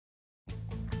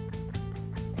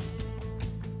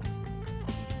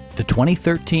the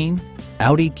 2013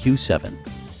 Audi Q7.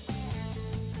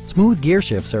 Smooth gear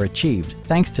shifts are achieved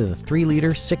thanks to the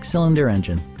 3-liter 6-cylinder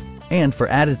engine. And for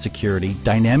added security,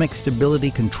 dynamic stability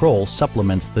control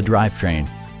supplements the drivetrain.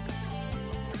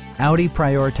 Audi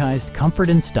prioritized comfort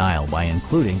and style by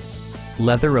including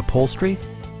leather upholstery,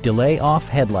 delay-off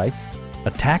headlights, a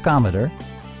tachometer,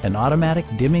 an automatic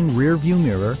dimming rear-view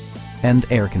mirror,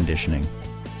 and air conditioning.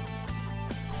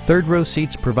 Third-row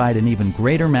seats provide an even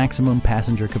greater maximum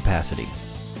passenger capacity.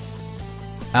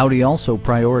 Audi also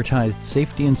prioritized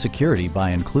safety and security by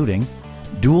including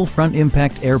dual front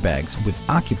impact airbags with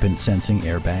occupant sensing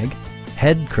airbag,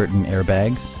 head curtain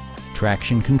airbags,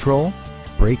 traction control,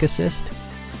 brake assist,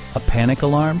 a panic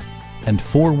alarm, and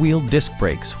 4-wheel disc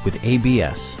brakes with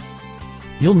ABS.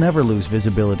 You'll never lose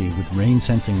visibility with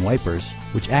rain-sensing wipers,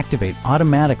 which activate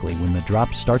automatically when the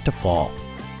drops start to fall.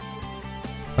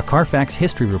 A Carfax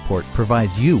history report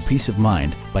provides you peace of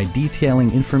mind by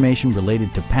detailing information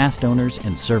related to past owners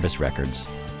and service records.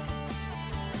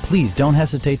 Please don't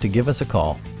hesitate to give us a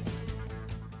call.